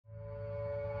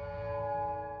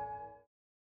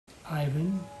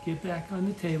Ivan, get back on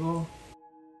the table.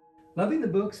 Loving the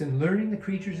books and learning the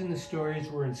creatures in the stories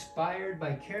were inspired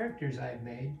by characters I've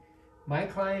made. My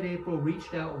client April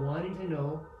reached out wanting to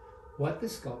know what the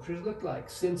sculptures looked like.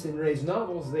 Since in Ray's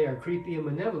novels they are creepy and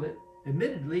malevolent,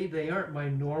 admittedly they aren't my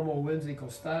normal whimsical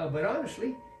style, but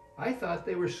honestly, I thought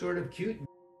they were sort of cute.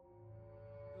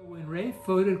 When Ray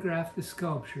photographed the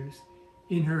sculptures,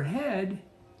 in her head,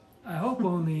 I hope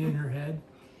only in her head,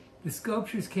 the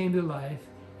sculptures came to life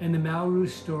and the Malraux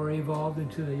story evolved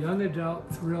into the young adult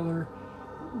thriller,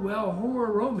 well,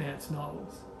 horror romance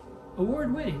novels.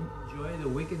 Award-winning. Enjoy the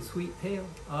wicked sweet tale.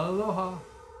 Aloha.